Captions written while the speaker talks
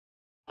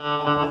On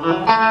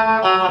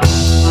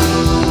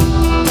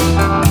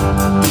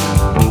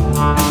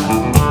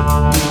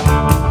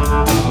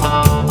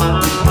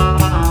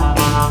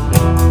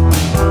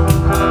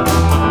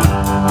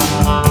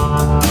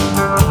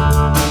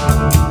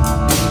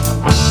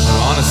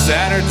a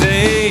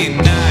Saturday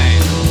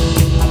night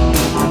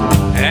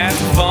at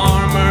the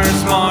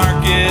farmer's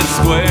market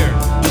square,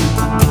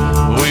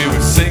 we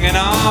were singing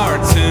our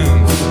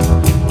tunes,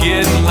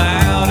 getting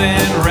loud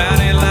and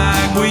rowdy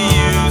like we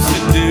used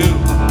to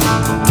do.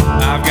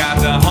 I've got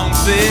the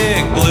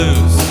homesick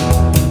blues,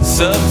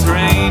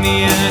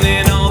 subterranean,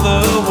 and all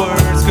the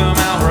words come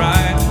out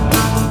right.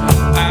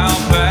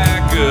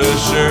 Alpaca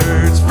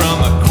shirts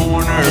from the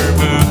corner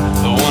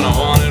booth, the one I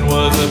wanted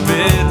was a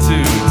bit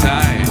too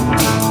tight.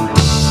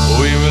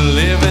 We were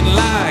living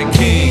like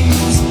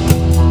kings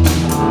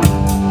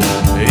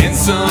in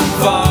some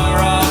far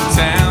off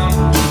town.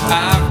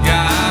 I've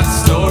got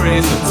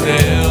stories to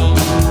tell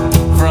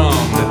from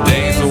the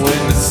days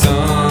when the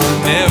sun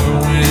never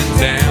went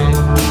down.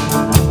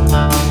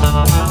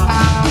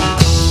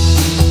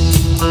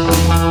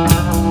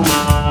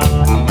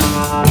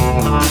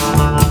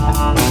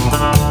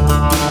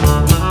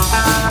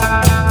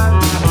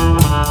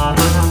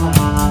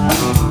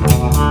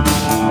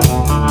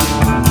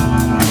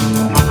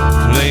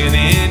 Playing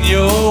in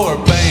your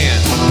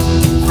band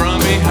from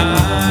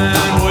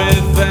behind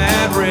with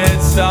that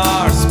Red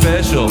Star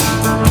special.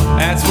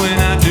 That's when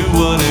I knew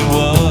what it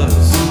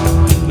was.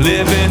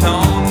 Living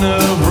on the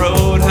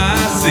road,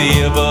 high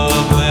sea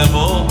above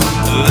level,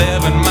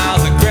 11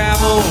 miles of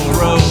gravel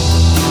road.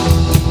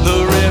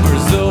 The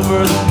river's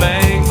over the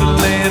bank, the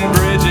land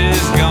bridge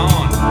is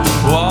gone.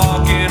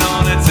 Walking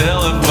on a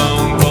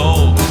telephone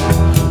pole,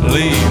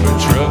 leaving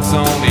trucks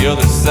on the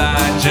other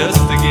side just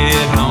to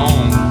get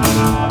home.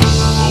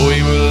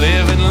 We were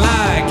living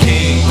like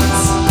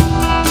kings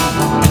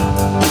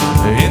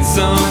in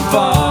some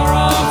far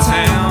off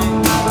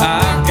town.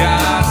 I've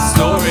got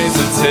stories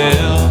to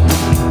tell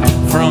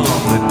from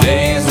the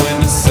days when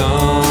the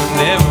sun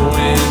never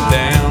went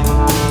down.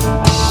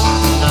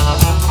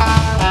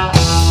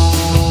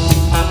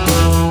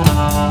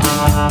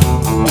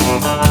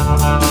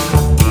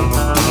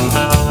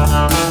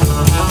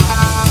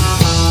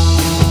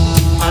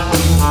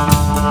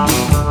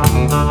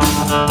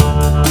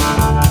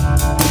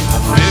 A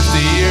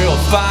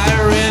 50-year-old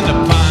fire in the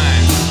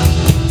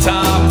pines,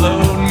 top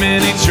load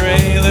mini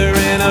trailer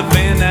in a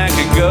van that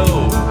could go,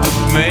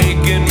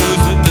 making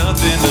moves with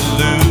nothing to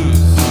lose.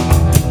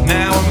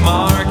 Now we're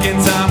marking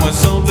time with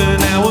something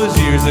that was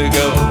years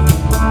ago,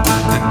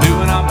 and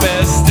doing our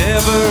best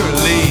ever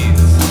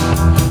leaves.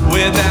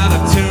 Without a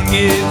tuned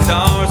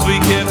guitars, we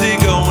kept it